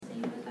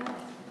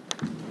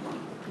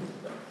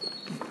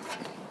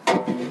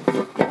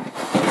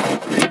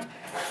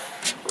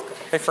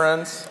Hey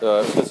friends,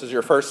 if this is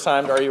your first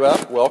time to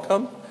RUF,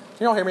 welcome. Can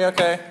you all hear me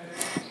okay?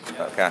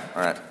 Okay,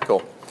 all right,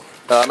 cool.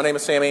 My name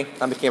is Sammy.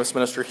 I'm the campus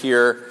minister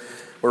here.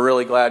 We're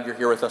really glad you're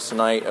here with us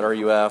tonight at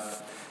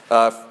RUF.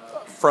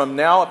 From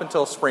now up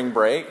until spring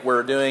break,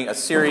 we're doing a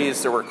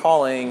series that we're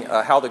calling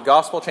How the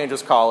Gospel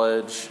Changes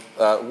College,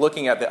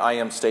 looking at the I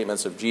Am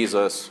statements of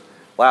Jesus.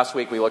 Last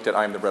week we looked at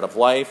I am the bread of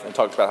life and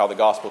talked about how the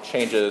gospel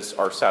changes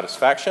our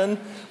satisfaction,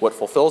 what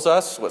fulfills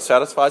us, what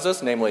satisfies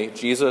us, namely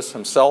Jesus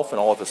himself and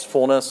all of his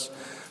fullness.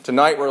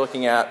 Tonight we're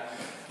looking at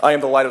I am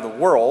the light of the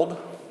world,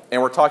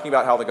 and we're talking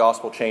about how the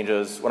gospel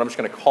changes what I'm just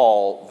going to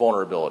call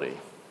vulnerability.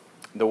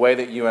 The way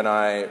that you and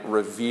I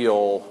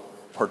reveal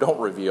or don't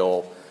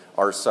reveal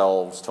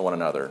ourselves to one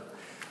another.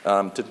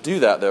 To do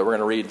that, though, we're going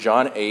to read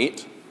John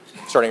 8,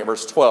 starting at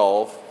verse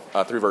 12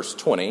 through verse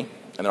 20, and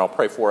then I'll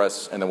pray for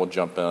us, and then we'll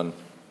jump in.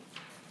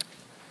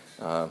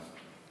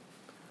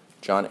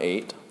 John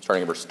 8,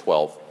 starting at verse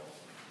 12.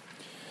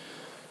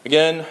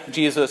 Again,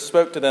 Jesus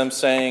spoke to them,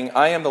 saying,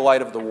 I am the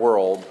light of the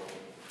world.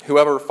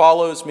 Whoever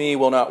follows me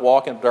will not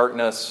walk in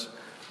darkness,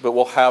 but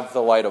will have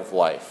the light of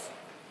life.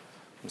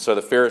 And so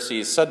the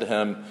Pharisees said to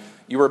him,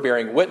 You are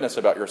bearing witness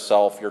about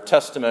yourself. Your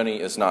testimony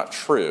is not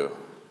true.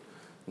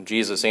 And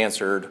Jesus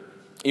answered,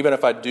 Even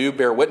if I do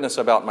bear witness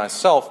about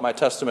myself, my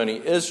testimony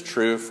is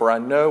true, for I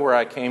know where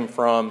I came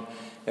from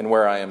and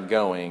where I am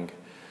going.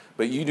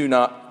 But you do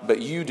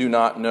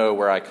not know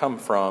where I come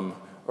from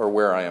or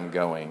where I am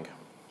going.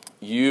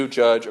 You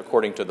judge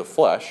according to the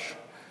flesh.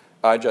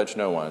 I judge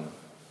no one.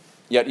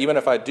 Yet even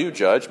if I do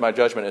judge, my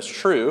judgment is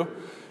true,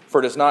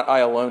 for it is not I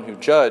alone who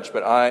judge,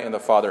 but I and the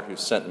Father who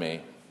sent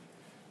me.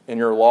 In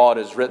your law it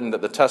is written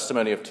that the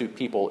testimony of two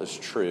people is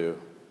true.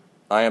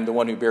 I am the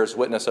one who bears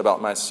witness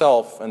about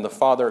myself, and the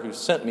Father who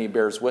sent me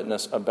bears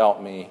witness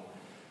about me.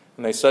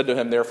 And they said to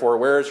him, Therefore,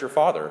 where is your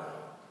Father?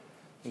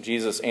 And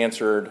Jesus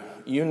answered,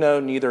 You know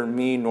neither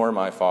me nor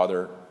my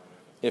Father.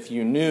 If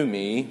you knew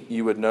me,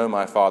 you would know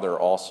my Father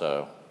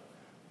also.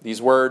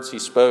 These words he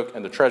spoke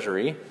in the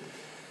treasury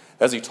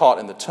as he taught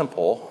in the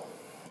temple,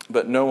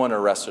 but no one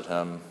arrested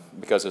him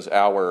because his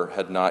hour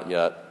had not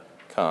yet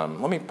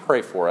come. Let me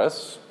pray for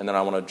us, and then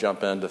I want to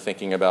jump into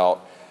thinking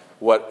about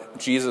what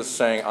Jesus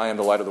saying, I am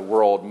the light of the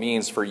world,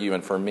 means for you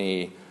and for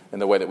me in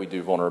the way that we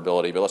do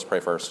vulnerability. But let's pray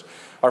first.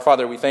 Our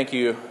Father, we thank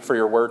you for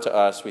your word to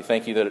us. We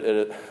thank you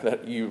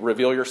that you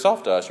reveal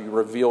yourself to us. You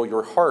reveal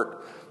your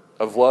heart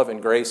of love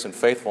and grace and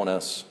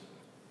faithfulness.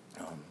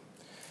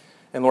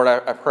 And Lord,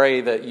 I pray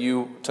that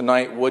you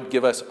tonight would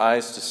give us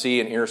eyes to see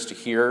and ears to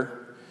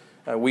hear.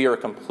 We are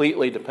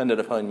completely dependent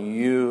upon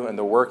you and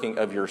the working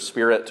of your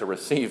Spirit to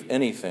receive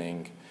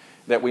anything,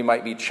 that we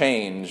might be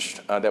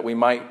changed, that we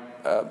might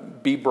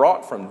be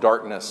brought from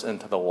darkness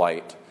into the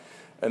light.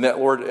 And that,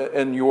 Lord,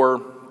 in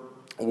your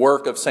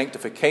work of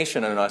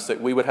sanctification in us,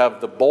 that we would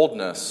have the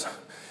boldness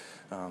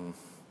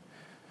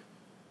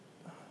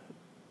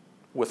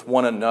with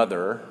one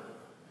another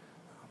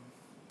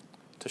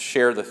to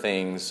share the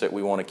things that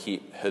we want to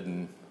keep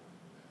hidden,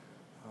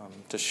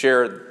 to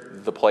share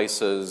the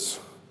places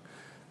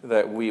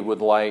that we would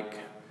like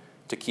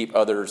to keep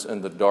others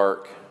in the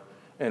dark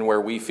and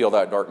where we feel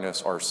that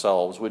darkness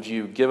ourselves. Would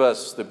you give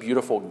us the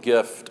beautiful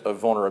gift of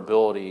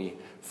vulnerability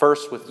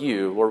first with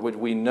you? Lord, would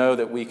we know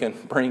that we can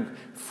bring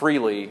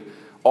freely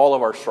all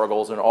of our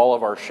struggles and all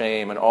of our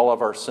shame and all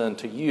of our sin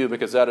to you,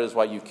 because that is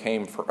why you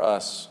came for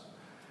us.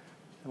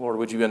 Lord,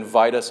 would you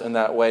invite us in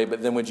that way,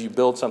 but then would you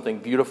build something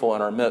beautiful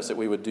in our midst that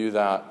we would do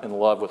that in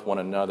love with one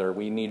another.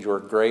 We need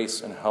your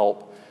grace and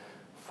help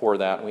for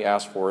that, and we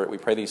ask for it. We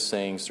pray these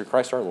things through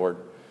Christ our Lord.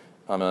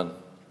 Amen.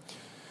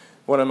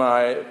 One of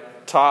my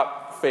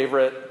top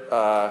favorite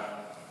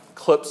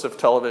clips of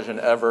television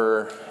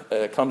ever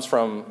comes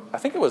from, I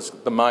think it was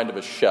The Mind of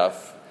a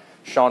Chef.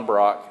 Sean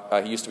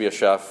Brock, he used to be a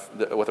chef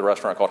with a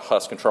restaurant called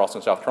Husk in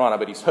Charleston, South Carolina,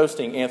 but he's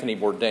hosting Anthony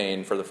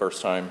Bourdain for the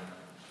first time.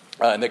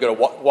 And they go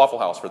to Waffle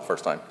House for the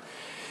first time.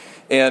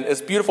 And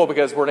it's beautiful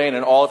because Bourdain,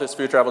 in all of his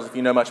food travels, if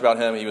you know much about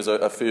him, he was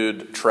a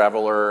food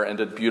traveler and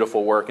did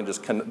beautiful work and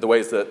just the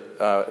ways that,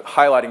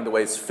 highlighting the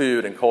ways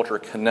food and culture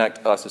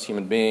connect us as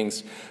human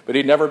beings. But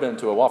he'd never been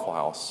to a Waffle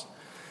House.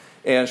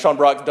 And Sean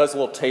Brock does a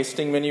little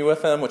tasting menu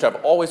with him, which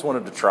I've always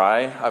wanted to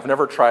try. I've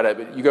never tried it,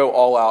 but you go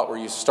all out where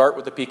you start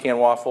with the pecan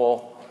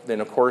waffle.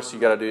 Then, of course, you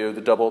got to do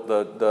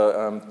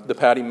the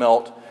patty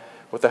melt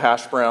with the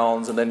hash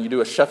browns, and then you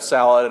do a chef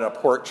salad and a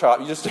pork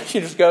chop. You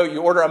just go,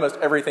 you order almost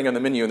everything on the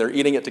menu, and they're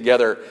eating it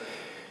together.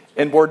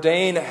 And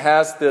Bourdain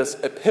has this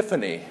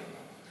epiphany.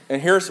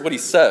 And here's what he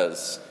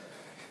says.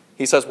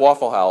 He says,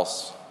 Waffle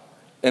House,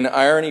 an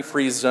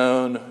irony-free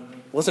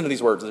zone. Listen to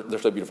these words. They're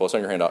so beautiful. It's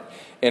on your handout.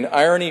 An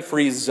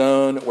irony-free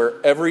zone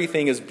where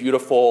everything is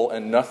beautiful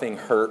and nothing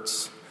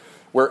hurts,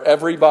 where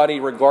everybody,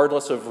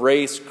 regardless of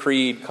race,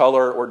 creed,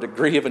 color, or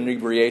degree of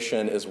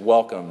inebriation, is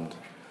welcomed.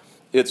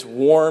 Its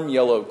warm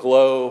yellow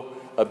glow,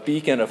 a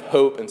beacon of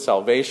hope and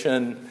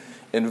salvation,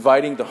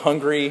 inviting the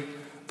hungry,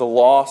 the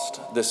lost,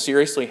 the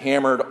seriously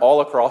hammered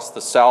all across the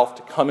South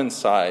to come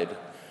inside,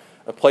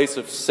 a place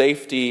of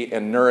safety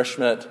and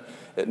nourishment.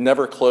 It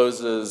never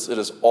closes. It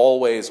is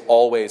always,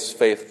 always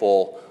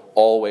faithful,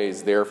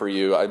 always there for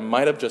you. I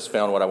might have just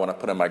found what I want to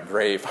put in my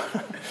grave.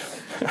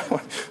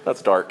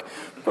 That's dark.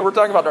 But we're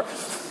talking about dark.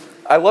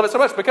 I love it so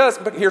much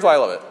but here's why I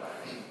love it.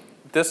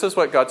 This is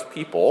what God's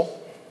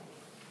people,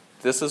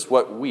 this is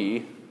what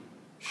we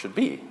should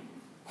be.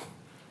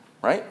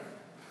 Right?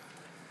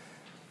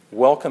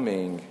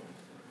 Welcoming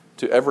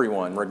to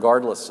everyone,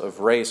 regardless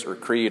of race or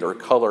creed or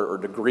color or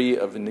degree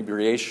of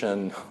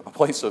inebriation, a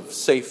place of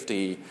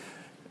safety,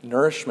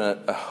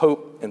 nourishment, a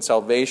hope and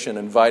salvation,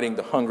 inviting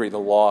the hungry, the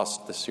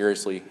lost, the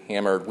seriously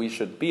hammered. We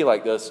should be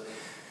like this.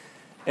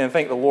 And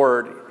thank the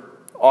Lord,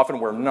 often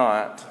we're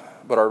not,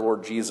 but our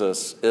Lord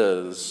Jesus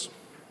is.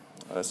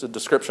 It's a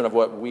description of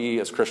what we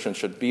as Christians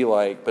should be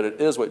like, but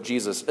it is what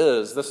Jesus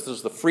is. This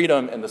is the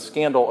freedom and the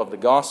scandal of the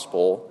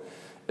gospel,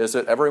 is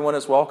that everyone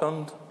is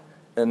welcomed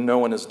and no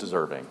one is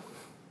deserving.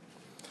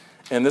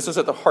 And this is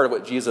at the heart of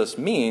what Jesus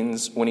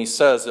means when he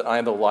says that I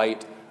am the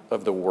light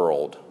of the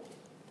world.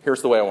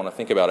 Here's the way I want to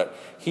think about it.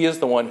 He is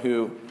the one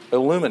who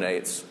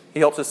illuminates. He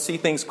helps us see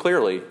things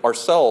clearly,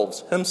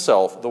 ourselves,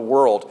 himself, the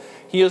world.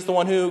 He is the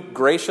one who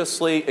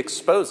graciously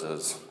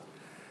exposes.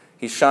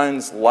 He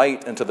shines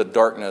light into the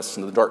darkness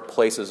and the dark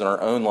places in our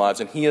own lives,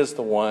 and he is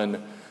the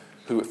one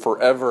who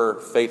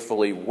forever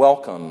faithfully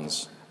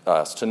welcomes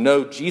us. To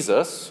know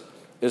Jesus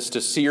is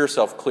to see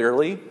yourself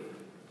clearly,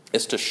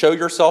 is to show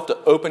yourself, to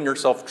open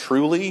yourself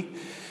truly,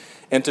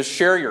 and to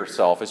share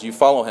yourself as you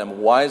follow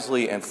him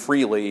wisely and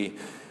freely.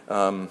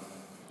 But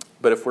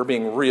if we're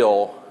being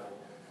real,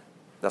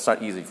 that's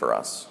not easy for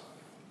us.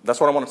 That's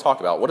what I want to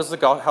talk about.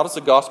 How does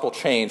the gospel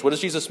change? What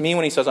does Jesus mean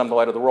when he says, I'm the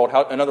light of the world?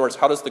 In other words,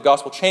 how does the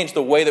gospel change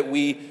the way that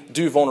we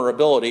do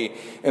vulnerability?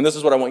 And this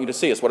is what I want you to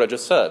see. It's what I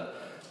just said.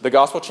 The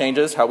gospel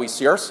changes how we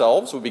see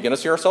ourselves. We begin to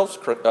see ourselves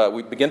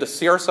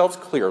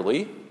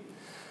clearly.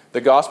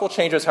 The gospel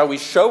changes how we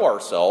show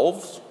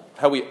ourselves,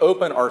 how we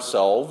open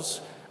ourselves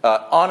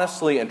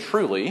honestly and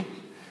truly.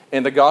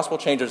 And the gospel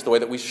changes the way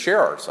that we share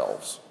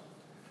ourselves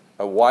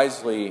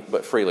wisely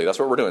but freely. That's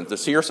what we're doing. To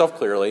see yourself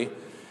clearly,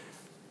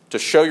 to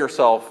show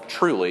yourself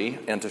truly,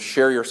 and to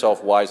share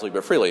yourself wisely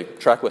but freely.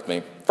 Track with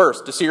me.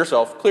 First, to see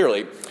yourself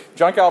clearly.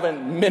 John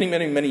Calvin, many,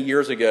 many, many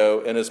years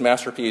ago, in his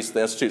masterpiece,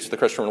 The Institutes of the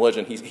Christian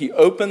Religion, he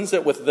opens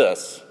it with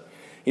this.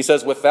 He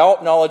says,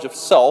 without knowledge of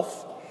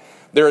self,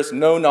 there is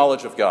no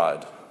knowledge of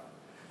God.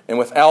 And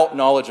without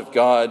knowledge of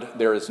God,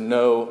 there is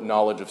no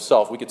knowledge of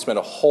self. We could spend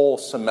a whole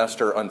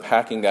semester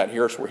unpacking that.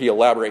 Here's where he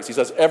elaborates. He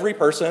says, every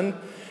person,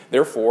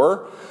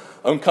 therefore,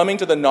 on coming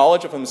to the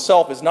knowledge of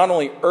himself, is not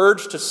only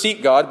urged to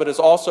seek God, but is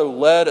also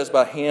led as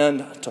by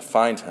hand to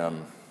find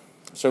him.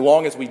 So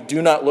long as we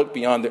do not look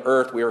beyond the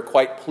earth, we are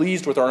quite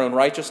pleased with our own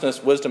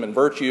righteousness, wisdom, and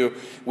virtue.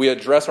 We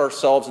address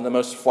ourselves in the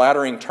most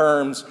flattering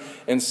terms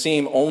and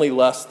seem only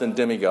less than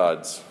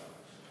demigods.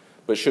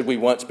 But should we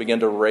once begin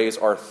to raise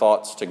our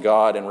thoughts to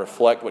God and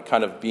reflect what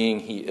kind of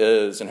being he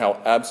is and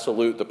how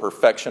absolute the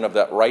perfection of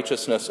that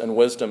righteousness and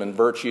wisdom and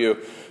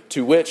virtue,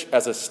 to which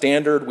as a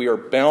standard we are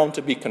bound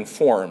to be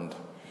conformed,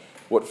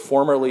 what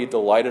formerly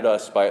delighted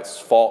us by its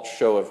false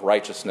show of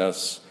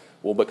righteousness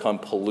will become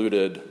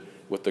polluted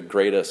with the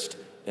greatest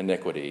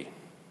iniquity.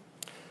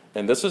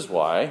 And this is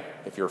why,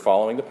 if you're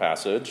following the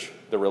passage,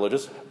 the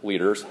religious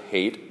leaders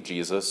hate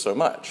Jesus so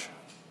much.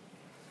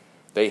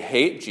 They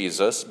hate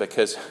Jesus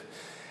because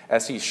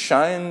as he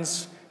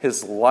shines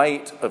his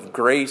light of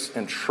grace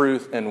and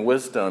truth and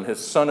wisdom,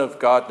 his Son of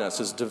Godness,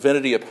 his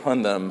divinity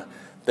upon them,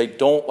 they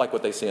don't like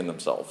what they see in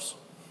themselves.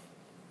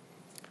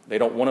 They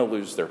don't want to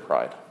lose their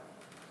pride.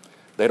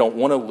 They don't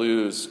want to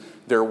lose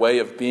their way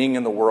of being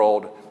in the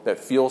world that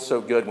feels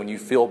so good when you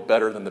feel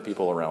better than the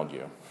people around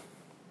you.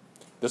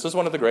 This is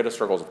one of the greatest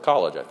struggles of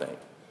college, I think.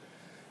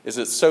 Is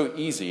it's so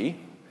easy.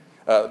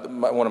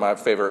 One of my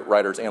favorite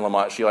writers, Anne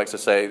Lamott, she likes to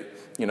say,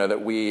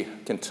 that we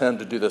can tend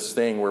to do this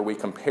thing where we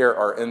compare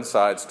our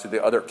insides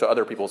to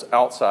other people's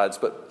outsides.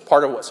 But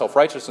part of what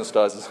self-righteousness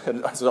does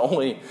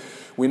is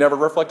we never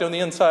reflect on the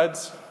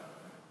insides.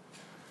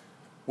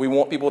 We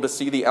want people to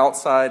see the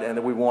outside,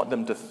 and we want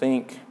them to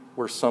think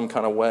we're some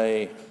kind of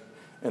way.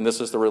 And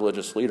this is the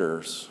religious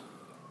leaders.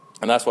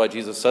 And that's why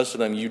Jesus says to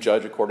them, you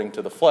judge according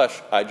to the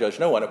flesh. I judge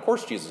no one. Of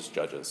course Jesus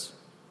judges.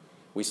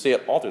 We see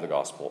it all through the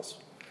Gospels.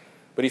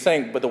 But he's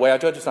saying, but the way I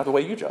judge is not the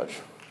way you judge.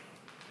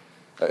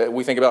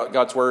 We think about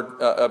God's word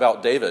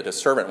about David, his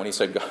servant, when he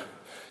said,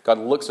 God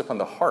looks upon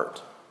the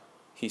heart.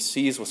 He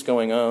sees what's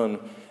going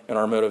on in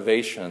our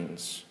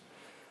motivations.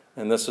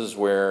 And this is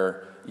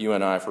where you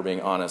and I, if we're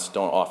being honest,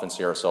 don't often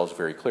see ourselves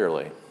very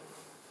clearly.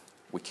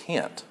 We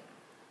can't,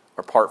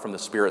 apart from the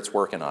Spirit's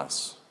work in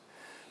us.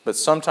 But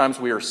sometimes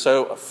we are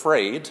so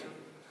afraid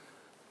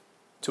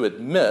to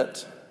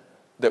admit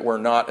that we're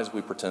not as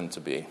we pretend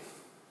to be.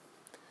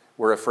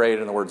 We're afraid,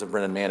 in the words of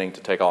Brennan Manning,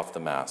 to take off the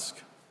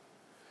mask.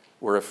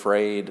 We're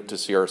afraid to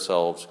see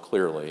ourselves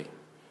clearly.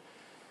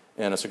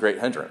 And it's a great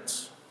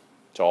hindrance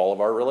to all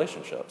of our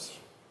relationships.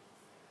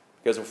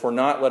 Because if we're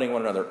not letting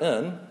one another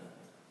in,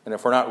 and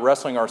if we're not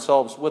wrestling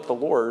ourselves with the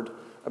Lord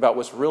about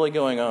what's really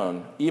going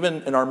on,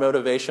 even in our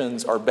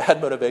motivations, our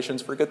bad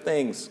motivations for good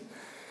things,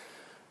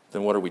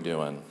 then what are we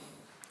doing?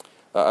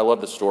 I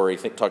love the story,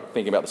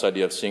 thinking about this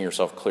idea of seeing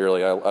yourself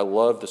clearly. I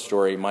love the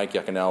story Mike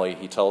Yaconelli,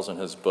 he tells in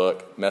his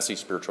book, Messy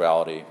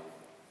Spirituality.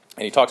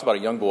 And he talks about a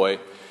young boy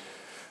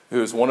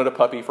who's wanted a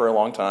puppy for a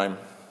long time,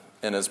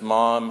 and his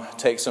mom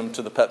takes him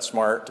to the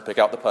PetSmart to pick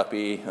out the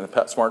puppy, and the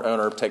PetSmart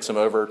owner takes him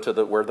over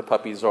to where the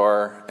puppies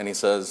are, and he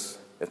says,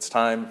 "It's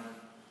time.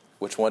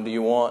 Which one do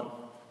you want?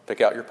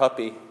 Pick out your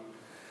puppy."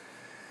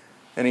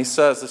 And he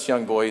says, this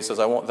young boy, he says,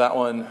 "I want that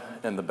one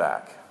in the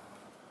back."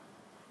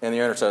 And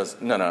the owner says,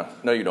 No,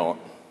 you don't.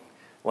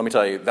 Let me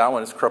tell you, that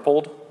one is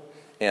crippled,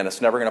 and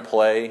it's never going to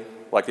play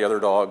like the other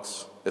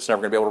dogs. It's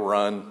never going to be able to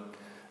run.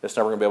 It's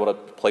never going to be able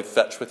to play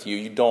fetch with you.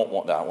 You don't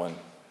want that one.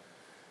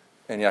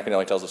 And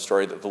Yaconelli tells a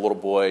story that the little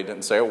boy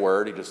didn't say a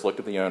word. He just looked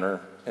at the owner,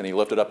 and he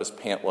lifted up his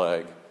pant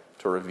leg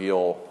to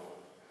reveal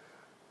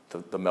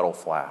the metal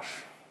flash.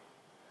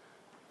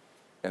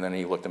 And then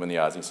he looked him in the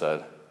eyes and he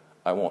said,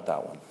 "I want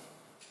that one,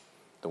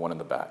 the one in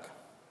the back."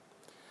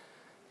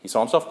 He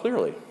saw himself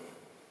clearly.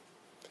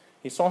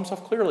 He saw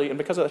himself clearly, and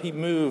because of that, he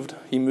moved.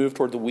 He moved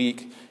toward the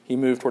weak. He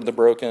moved toward the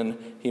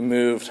broken. He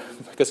moved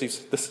because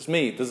this is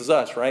me. This is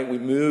us, right? We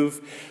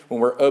move when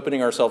we're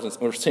opening ourselves and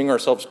we're seeing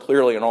ourselves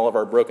clearly in all of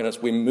our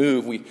brokenness. We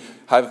move. We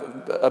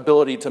have the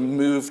ability to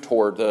move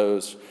toward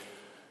those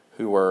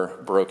who are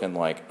broken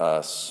like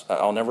us.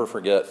 I'll never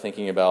forget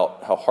thinking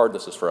about how hard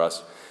this is for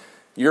us.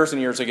 Years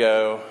and years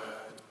ago,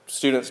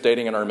 students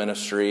dating in our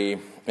ministry,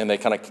 and they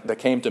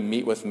came to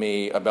meet with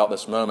me about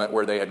this moment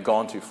where they had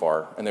gone too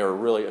far, and they were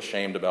really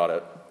ashamed about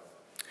it.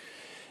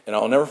 And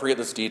I'll never forget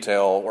this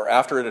detail, where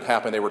after it had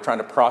happened, they were trying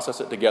to process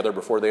it together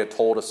before they had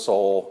told a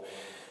soul.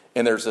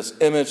 And there's this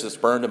image that's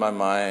burned in my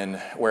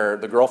mind where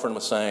the girlfriend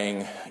was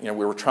saying, we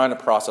were trying to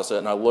process it,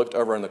 and I looked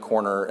over in the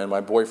corner, and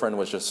my boyfriend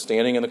was just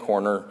standing in the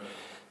corner,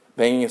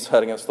 banging his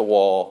head against the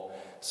wall,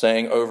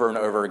 saying over and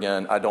over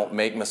again, "I don't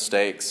make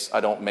mistakes, I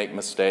don't make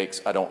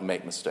mistakes, I don't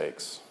make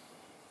mistakes."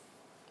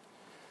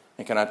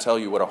 And can I tell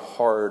you what a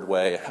hard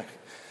way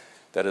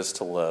that is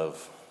to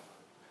live?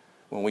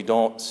 When we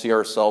don't see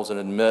ourselves and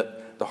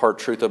admit the hard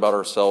truth about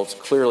ourselves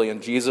clearly.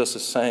 And Jesus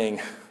is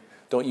saying,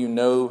 don't you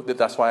know that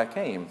that's why I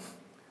came?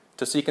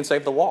 To seek and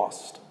save the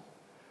lost.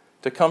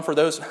 To come for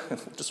those,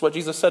 just what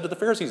Jesus said to the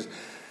Pharisees.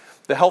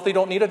 The healthy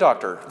don't need a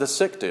doctor, the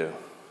sick do.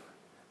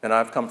 And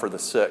I've come for the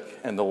sick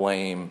and the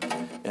lame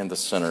and the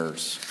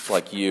sinners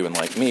like you and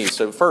like me.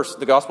 So first,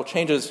 the gospel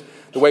changes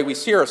the way we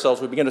see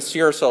ourselves. We begin to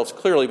see ourselves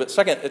clearly. But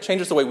second, it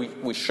changes the way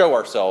we show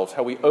ourselves,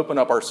 how we open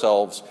up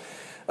ourselves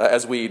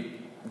as we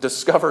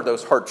discover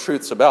those hard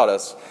truths about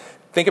us.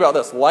 Think about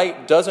this.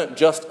 Light doesn't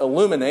just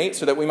illuminate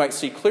so that we might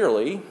see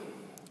clearly,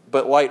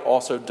 but light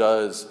also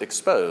does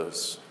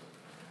expose.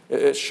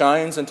 It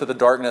shines into the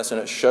darkness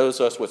and it shows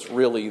us what's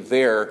really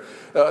there.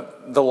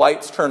 The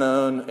lights turn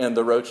on and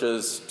the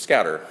roaches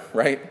scatter,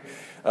 right?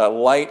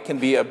 Light can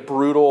be a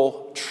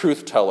brutal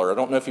truth teller. I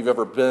don't know if you've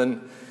ever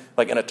been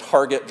in a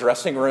Target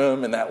dressing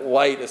room and that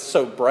light is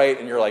so bright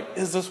and you're like,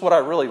 is this what I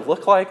really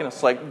look like? And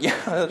it's like,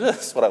 yeah, it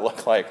is what I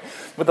look like.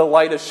 But the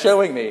light is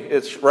showing me.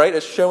 It's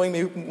showing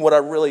me what I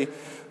really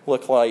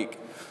look like.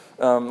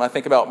 I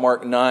think about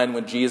Mark 9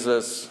 when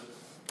Jesus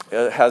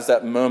has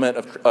that moment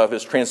of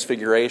his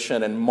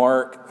transfiguration, and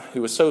Mark,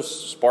 who was so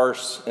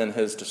sparse in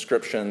his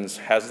descriptions,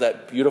 has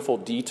that beautiful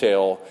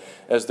detail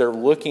as they're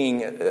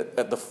looking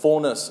at the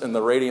fullness and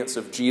the radiance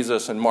of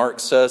Jesus. And Mark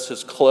says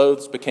his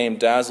clothes became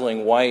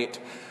dazzling white,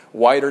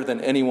 whiter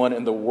than anyone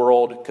in the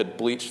world could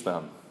bleach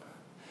them.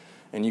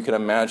 And you can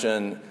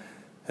imagine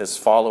his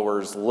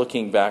followers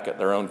looking back at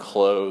their own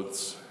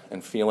clothes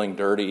and feeling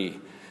dirty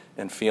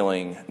and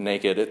feeling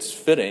naked. It's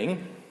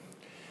fitting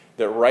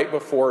that right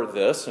before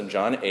this, in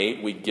John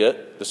 8, we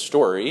get the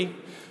story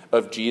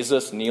of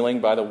Jesus kneeling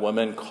by the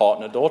woman caught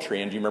in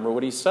adultery. And do you remember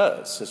what he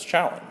says? His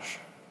challenge.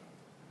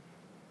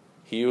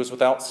 He who is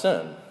without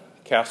sin,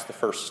 cast the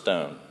first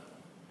stone.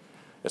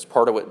 As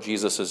part of what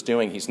Jesus is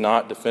doing, he's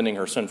not defending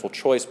her sinful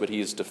choice, but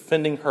he's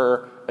defending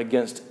her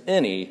against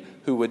any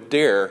who would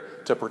dare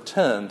to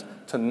pretend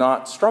to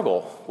not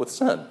struggle with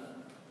sin.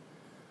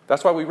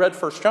 That's why we read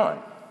 1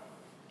 John.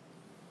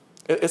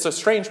 It's a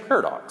strange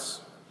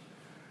paradox.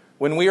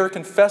 When we are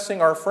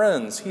confessing our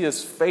friends, he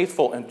is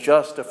faithful and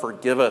just to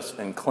forgive us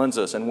and cleanse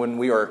us. And when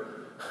we are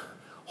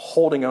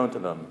holding on to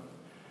them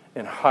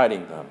and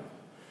hiding them,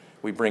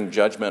 we bring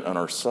judgment on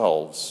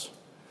ourselves.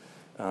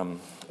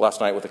 Last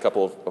night with a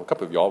couple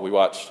of y'all, we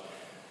watched,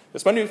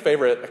 it's my new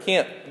favorite. I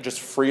can't just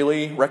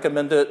freely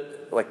recommend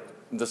it.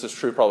 This is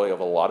true probably of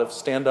a lot of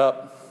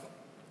stand-up.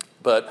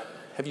 But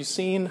have you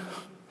seen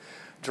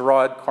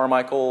Gerard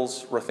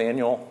Carmichael's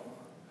Rothaniel?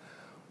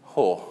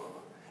 Oh,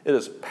 it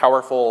is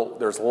powerful.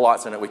 There's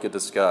lots in it we could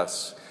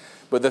discuss.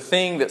 But the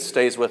thing that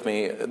stays with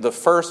me, the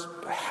first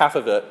half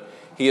of it,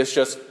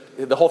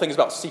 the whole thing is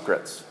about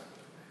secrets.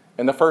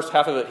 And the first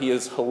half of it, he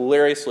is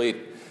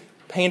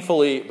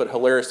painfully, but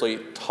hilariously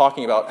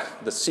talking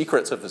about the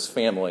secrets of his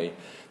family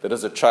that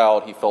as a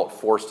child he felt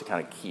forced to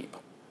kind of keep.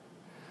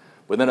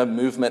 But then a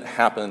movement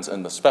happens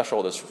in the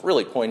special that's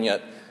really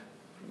poignant,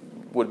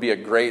 would be a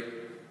great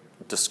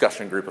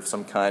discussion group of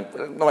some kind.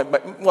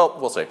 Well,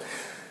 we'll see.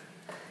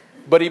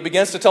 But he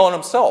begins to tell on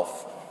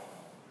himself.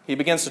 He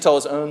begins to tell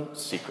his own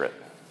secret.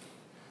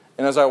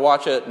 And as I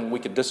watch it, and we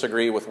could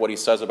disagree with what he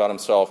says about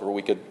himself, or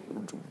we could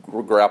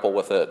grapple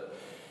with it,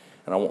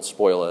 and I won't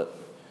spoil it,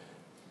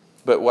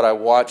 but what I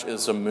watch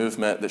is a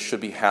movement that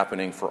should be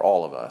happening for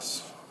all of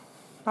us.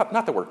 Not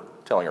that we're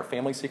telling our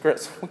family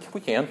secrets.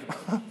 We can,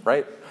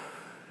 right?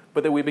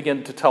 But that we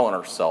begin to tell on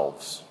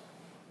ourselves.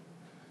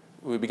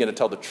 We begin to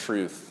tell the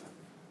truth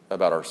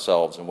about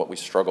ourselves and what we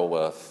struggle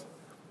with,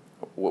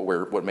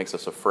 what makes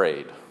us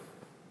afraid,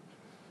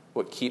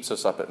 what keeps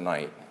us up at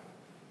night,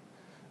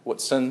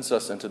 what sends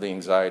us into the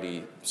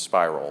anxiety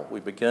spiral. We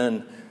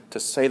begin to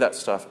say that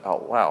stuff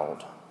out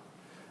loud.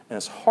 And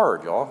it's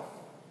hard, y'all.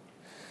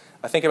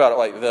 I think about it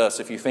like this.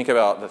 If you think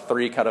about the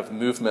three kind of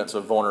movements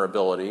of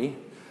vulnerability,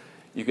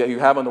 you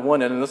have on the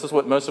one end, and this is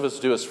what most of us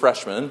do as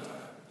freshmen,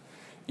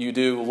 you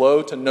do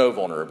low to no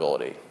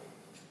vulnerability.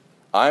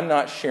 I'm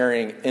not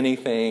sharing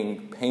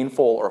anything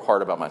painful or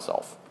hard about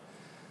myself.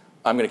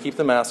 I'm going to keep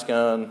the mask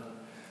on,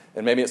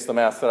 and maybe it's the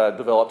mask that I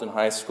developed in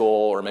high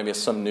school, or maybe it's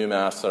some new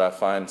mask that I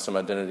find some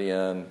identity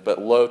in, but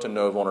low to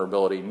no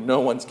vulnerability. No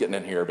one's getting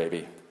in here,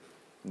 baby.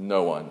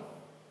 No one.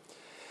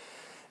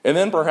 And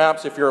then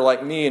perhaps if you're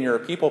like me and you're a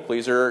people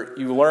pleaser,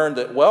 you learn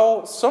that,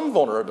 well, some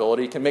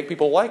vulnerability can make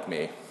people like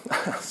me.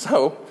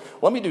 So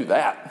let me do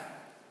that.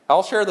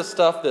 I'll share the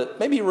stuff that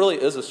maybe really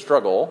is a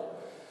struggle,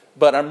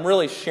 but I'm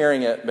really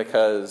sharing it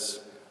because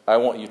I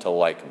want you to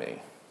like me.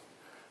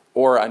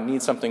 Or I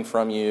need something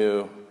from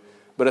you,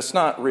 but it's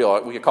not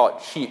real. We could call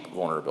it cheap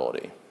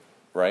vulnerability,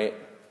 right?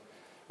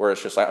 Where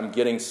it's just like I'm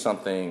getting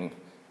something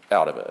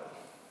out of it.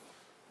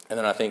 And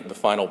then I think the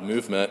final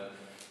movement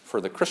for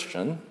the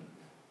Christian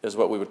is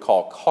what we would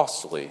call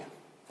costly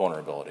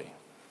vulnerability,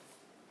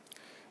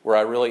 where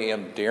I really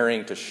am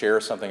daring to share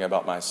something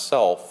about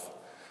myself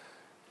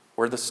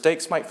where the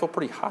stakes might feel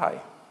pretty high,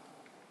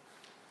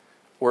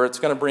 where it's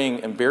going to bring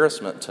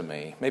embarrassment to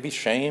me, maybe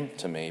shame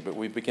to me, but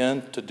we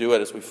begin to do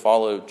it as we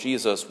follow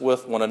Jesus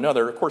with one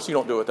another. Of course, you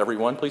don't do it with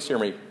everyone. Please hear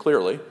me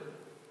clearly.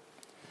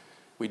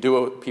 We do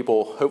it with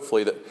people,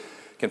 hopefully, that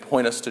can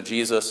point us to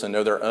Jesus and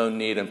know their own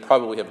need and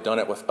probably have done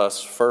it with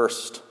us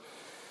first.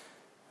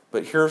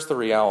 But here's the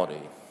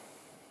reality.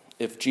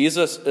 If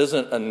Jesus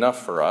isn't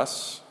enough for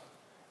us,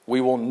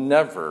 we will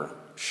never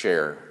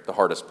share the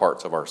hardest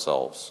parts of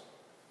ourselves.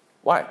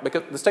 Why?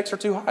 Because the stakes are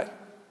too high.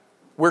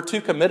 We're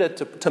too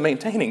committed to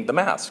maintaining the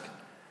mask.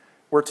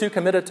 We're too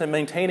committed to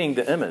maintaining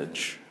the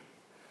image.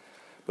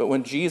 But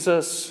when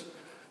Jesus,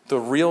 the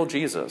real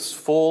Jesus,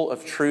 full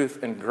of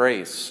truth and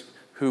grace,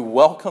 who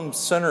welcomes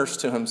sinners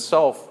to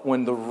himself,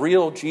 when the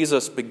real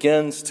Jesus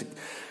begins to,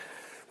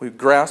 we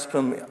grasp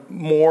him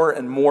more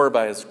and more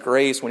by his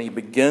grace. When he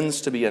begins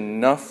to be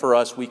enough for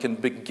us, we can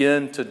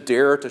begin to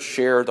dare to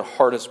share the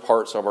hardest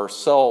parts of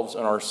ourselves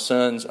and our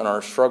sins and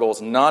our struggles,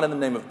 not in the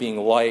name of being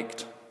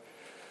liked,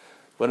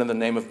 but in the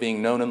name of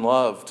being known and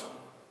loved,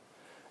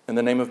 in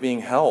the name of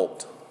being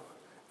helped,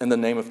 in the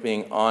name of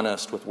being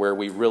honest with where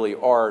we really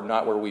are,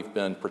 not where we've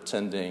been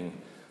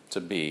pretending to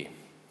be.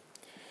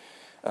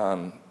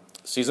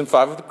 Season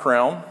 5 of The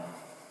Crown.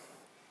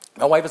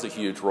 My wife is a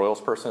huge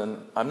Royals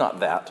person. I'm not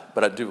that,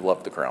 but I do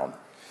love The Crown.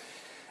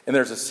 And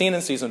there's a scene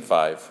in season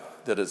 5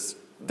 that is,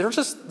 they're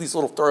just these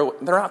little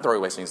they're not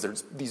throwaway scenes.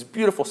 There's these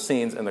beautiful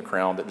scenes in The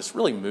Crown that just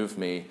really move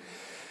me.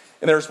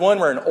 And there's one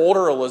where an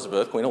older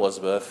Elizabeth, Queen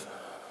Elizabeth,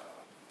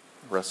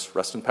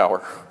 rest in power,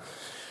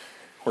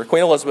 where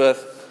Queen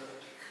Elizabeth,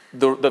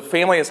 the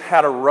family has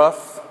had a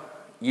rough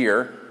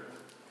year,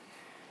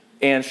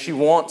 and she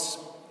wants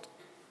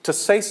to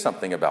say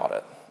something about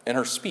it in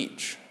her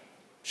speech.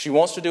 She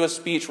wants to do a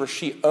speech where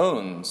she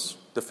owns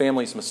the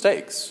family's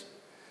mistakes.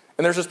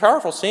 And there's this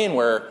powerful scene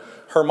where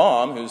her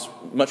mom, who's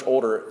much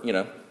older, you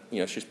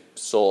know, she's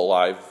still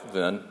alive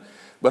then,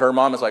 but her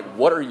mom is like,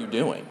 "What are you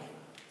doing?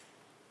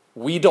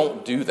 We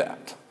don't do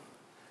that.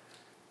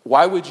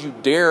 Why would you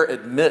dare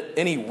admit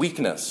any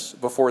weakness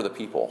before the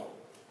people?"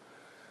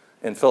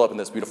 And Philip, in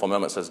this beautiful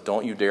moment, says,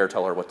 "Don't you dare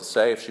tell her what to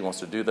say. If she wants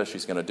to do this,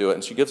 she's going to do it."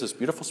 And she gives this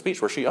beautiful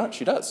speech where she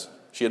does.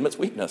 She admits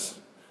weakness.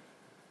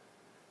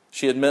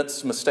 She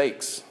admits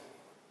mistakes.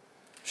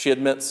 She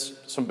admits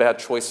some bad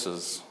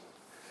choices.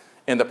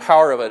 And the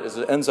power of it is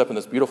it ends up in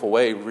this beautiful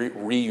way,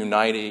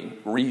 reuniting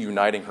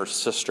her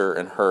sister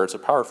and her. It's a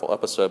powerful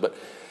episode.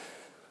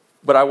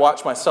 But I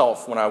watch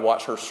myself when I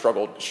watch her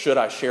struggle. Should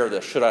I share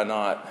this? Should I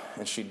not?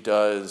 And she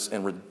does.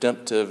 And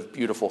redemptive,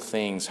 beautiful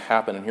things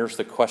happen. And here's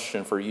the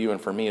question for you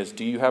and for me is,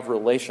 do you have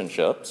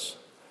relationships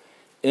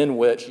in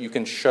which you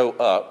can show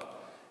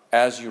up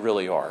as you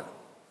really are?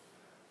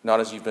 Not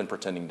as you've been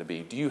pretending to be.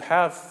 Do you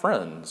have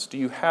friends? Do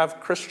you have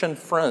Christian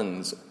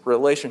friends,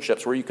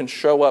 relationships where you can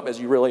show up as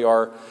you really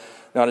are,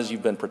 not as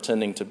you've been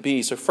pretending to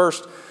be? So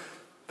first,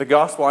 the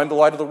gospel, I'm the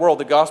light of the world.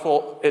 The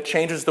gospel, it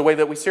changes the way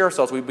that we see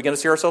ourselves. We begin to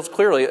see ourselves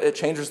clearly. It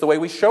changes the way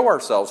we show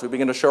ourselves. We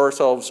begin to show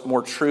ourselves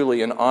more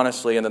truly and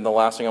honestly. And then the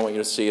last thing I want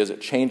you to see is it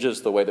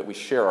changes the way that we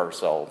share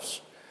ourselves,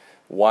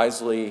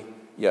 wisely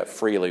yet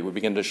freely. We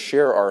begin to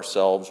share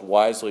ourselves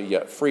wisely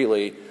yet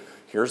freely.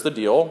 Here's the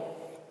deal.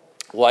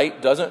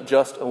 Light doesn't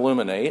just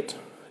illuminate,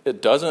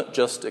 It doesn't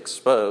just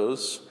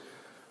expose,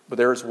 but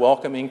there is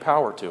welcoming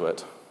power to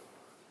it.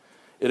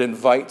 It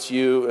invites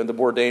you in the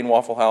Bourdain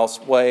Waffle House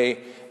way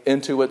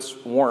into its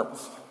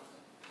warmth.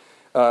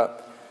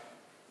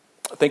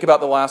 Think about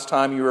the last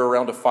time you were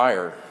around a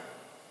fire.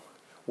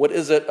 What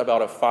is it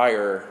about a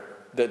fire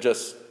that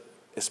just,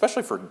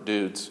 especially for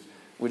dudes,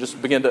 we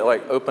just begin to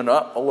open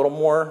up a little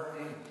more?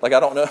 I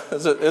don't know,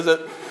 is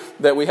it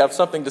that we have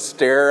something to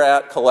stare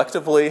at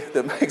collectively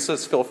that makes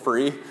us feel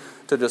free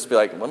to just be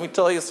let me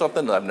tell you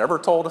something that I've never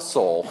told a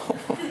soul.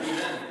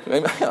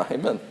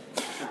 Amen.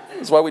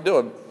 That's why we do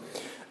it.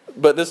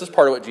 But this is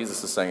part of what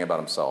Jesus is saying about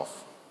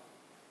himself,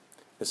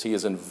 is he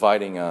is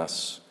inviting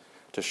us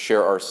to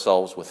share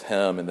ourselves with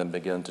him and then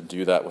begin to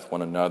do that with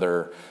one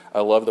another.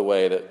 I love the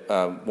way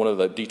that one of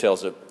the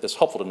details that is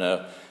helpful to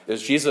know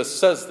is Jesus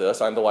says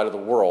this, I'm the light of the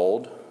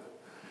world,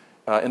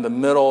 in the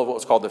middle of what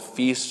was called the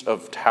Feast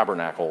of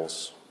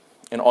Tabernacles.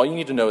 And all you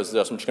need to know is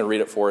this. I'm just going to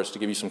read it for us to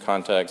give you some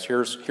context.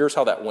 Here's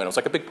how that went. It was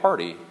like a big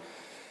party.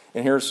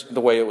 And here's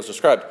the way it was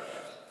described.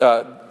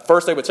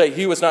 First, they would say,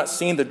 he who has not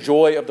seen the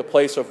joy of the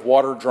place of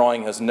water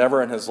drawing has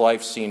never in his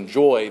life seen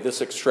joy.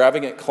 This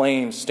extravagant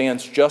claim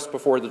stands just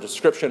before the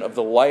description of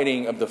the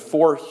lighting of the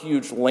 4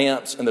 huge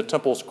lamps in the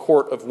temple's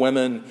court of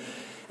women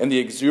and the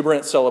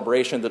exuberant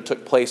celebration that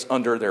took place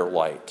under their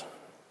light.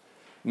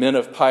 Men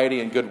of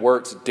piety and good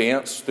works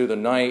danced through the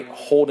night,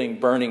 holding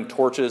burning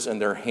torches in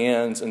their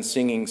hands and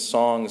singing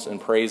songs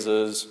and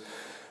praises.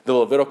 The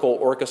Levitical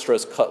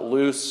orchestras cut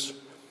loose.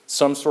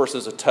 Some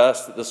sources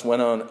attest that this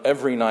went on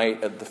every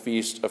night at the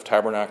Feast of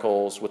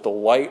Tabernacles, with the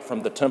light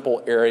from the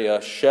temple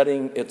area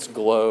shedding its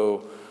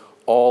glow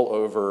all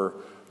over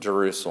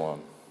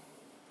Jerusalem.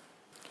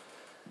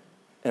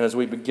 And as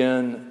we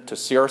begin to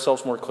see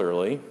ourselves more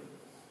clearly,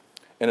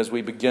 and as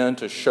we begin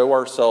to show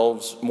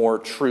ourselves more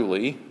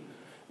truly,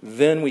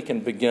 then we can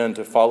begin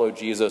to follow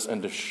Jesus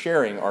into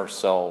sharing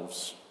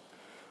ourselves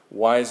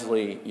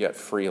wisely yet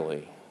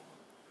freely.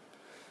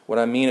 What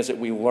I mean is that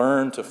we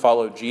learn to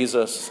follow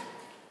Jesus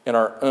in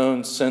our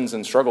own sins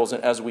and struggles,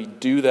 and as we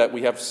do that,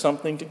 we have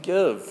something to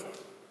give.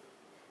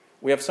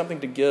 We have something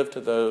to give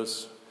to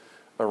those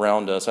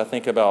around us. I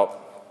think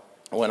about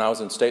when I was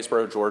in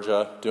Statesboro,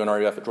 Georgia, doing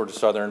RUF at Georgia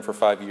Southern for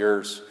 5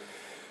 years.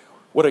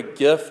 What a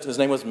gift, his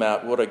name was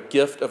Matt, what a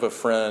gift of a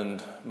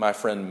friend my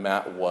friend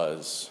Matt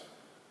was.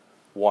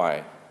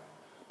 Why?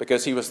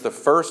 Because he was the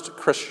first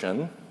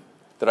Christian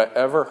that I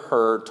ever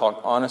heard talk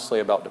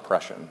honestly about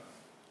depression.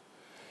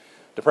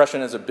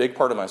 Depression is a big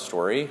part of my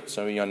story.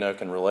 Some of you I know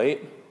can relate.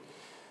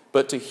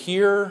 But to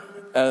hear,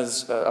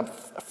 as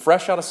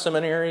fresh out of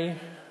seminary,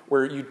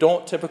 where you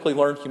don't typically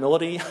learn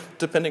humility,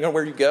 depending on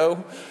where you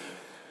go,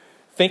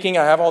 thinking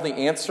I have all the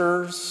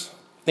answers,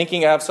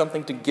 thinking I have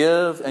something to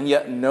give, and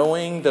yet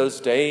knowing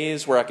those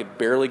days where I could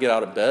barely get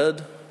out of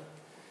bed,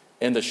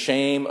 and the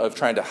shame of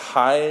trying to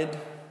hide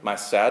my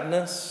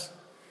sadness,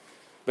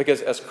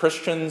 because as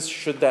Christians,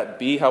 should that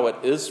be how it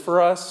is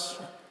for us?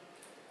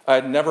 I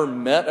had never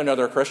met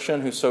another Christian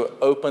who so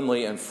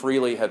openly and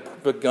freely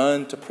had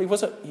begun to pray.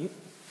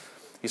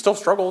 He still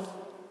struggled,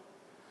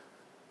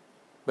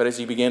 but as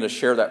he began to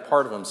share that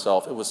part of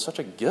himself, it was such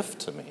a gift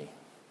to me.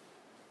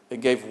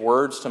 It gave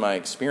words to my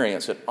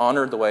experience. It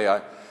honored the way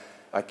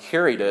I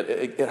carried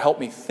it. It helped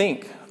me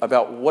think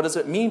about what does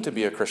it mean to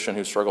be a Christian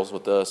who struggles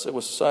with this. It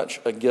was such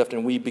a gift,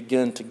 and we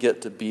begin to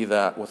get to be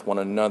that with one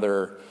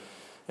another.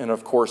 And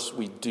of course,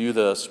 we do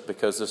this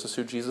because this is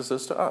who Jesus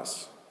is to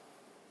us.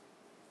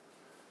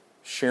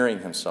 Sharing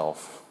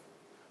himself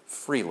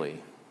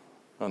freely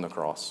on the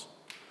cross,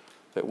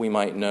 that we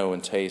might know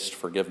and taste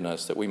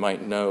forgiveness, that we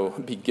might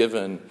be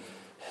given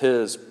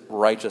his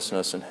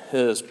righteousness and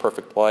his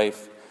perfect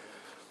life.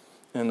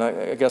 And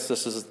I guess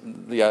this is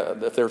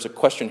if there's a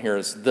question here,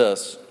 is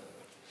this.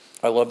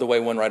 I love the way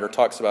one writer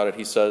talks about it.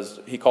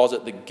 He calls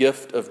it the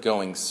gift of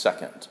going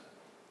second.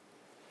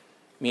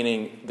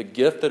 Meaning the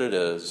gift that it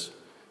is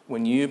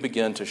when you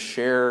begin to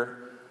share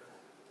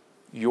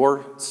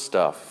your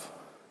stuff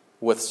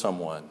with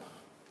someone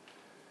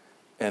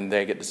and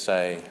they get to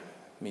say,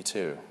 me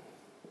too.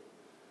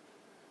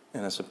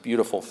 And it's a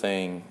beautiful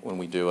thing when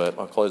we do it.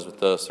 I'll close with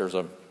this. There's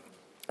a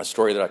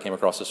story that I came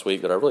across this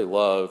week that I really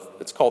love.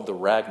 It's called The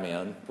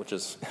Ragman, which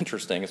is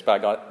interesting. It's by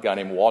a guy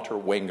named Walter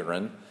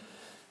Wangerin,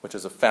 which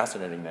is a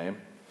fascinating name.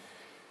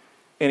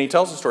 And he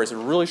tells a story. It's a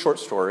really short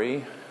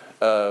story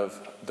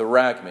of the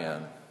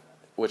Ragman,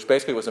 which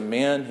basically was a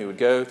man who would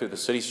go through the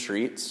city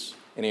streets,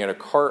 and he had a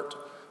cart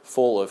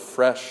full of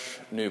fresh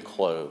new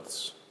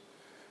clothes.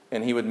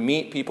 And he would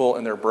meet people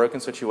in their broken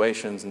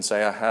situations and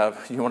say,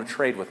 you want to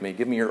trade with me?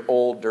 Give me your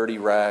old dirty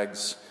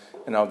rags,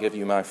 and I'll give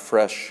you my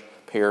fresh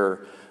pair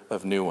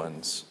of new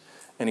ones.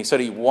 And he said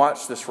he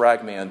watched this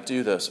ragman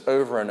do this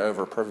over and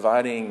over,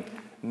 providing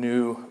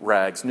new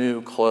rags,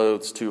 new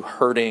clothes to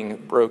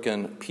hurting,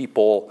 broken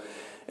people.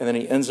 And then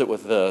he ends it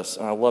with this,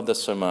 and I love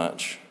this so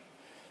much.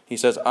 He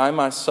says, I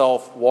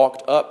myself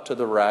walked up to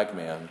the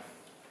ragman.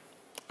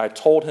 I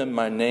told him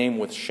my name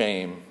with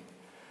shame,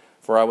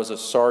 for I was a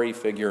sorry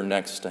figure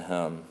next to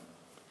him.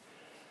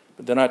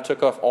 But then I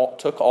took off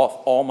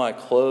all my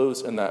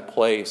clothes in that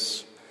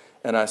place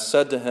And I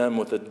said to him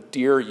with a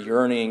dear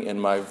yearning in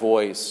my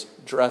voice,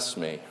 dress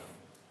me.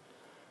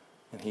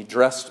 And he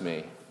dressed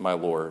me, my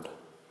Lord.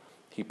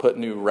 He put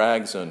new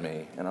rags on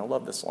me. And I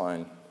love this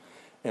line.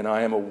 And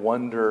I am a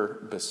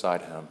wonder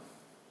beside him.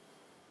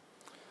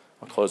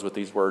 I'll close with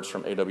these words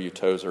from A.W.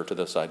 Tozer to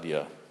this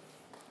idea.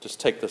 Just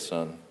take this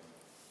in.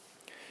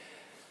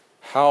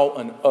 How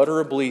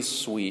unutterably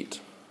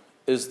sweet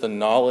is the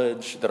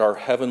knowledge that our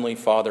Heavenly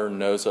Father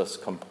knows us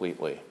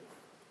completely.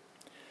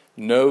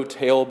 No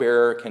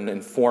talebearer can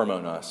inform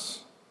on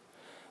us.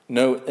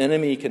 No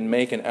enemy can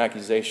make an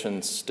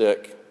accusation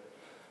stick.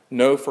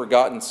 No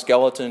forgotten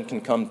skeleton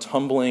can come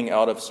tumbling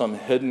out of some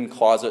hidden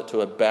closet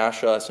to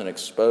abash us and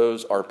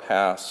expose our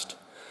past.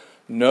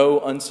 No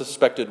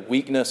unsuspected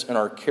weakness in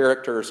our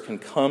characters can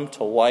come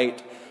to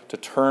light to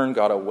turn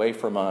God away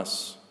from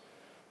us,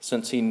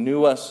 since he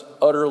knew us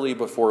utterly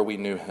before we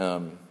knew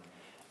him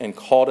and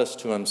called us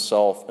to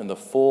himself in the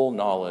full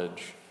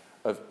knowledge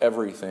of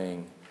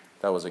everything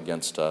that was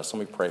against us. Let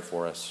me pray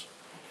for us.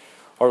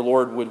 Our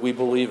Lord, would we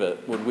believe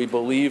it? Would we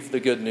believe the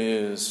good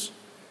news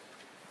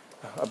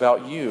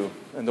about you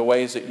and the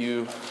ways that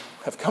you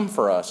have come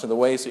for us and the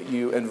ways that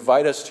you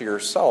invite us to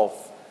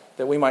yourself,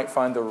 that we might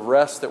find the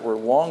rest that we're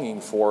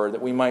longing for,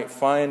 that we might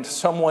find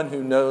someone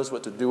who knows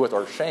what to do with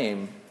our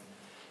shame.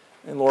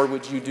 And Lord,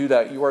 would you do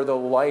that? You are the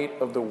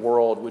light of the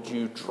world. Would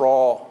you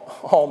draw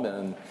all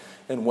men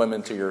and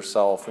women to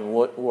yourself? And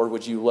Lord,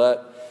 would you let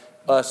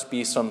us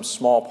be some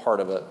small part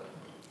of it?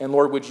 And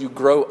Lord, would you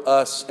grow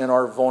us in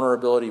our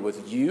vulnerability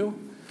with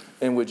you?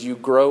 And would you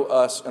grow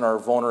us in our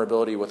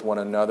vulnerability with one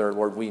another?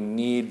 Lord, we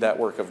need that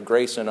work of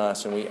grace in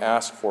us, and we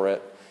ask for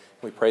it.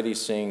 We pray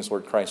these things,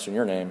 Lord Christ, in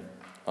your name.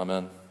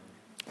 Amen.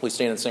 Please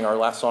stand and sing our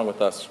last song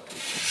with us.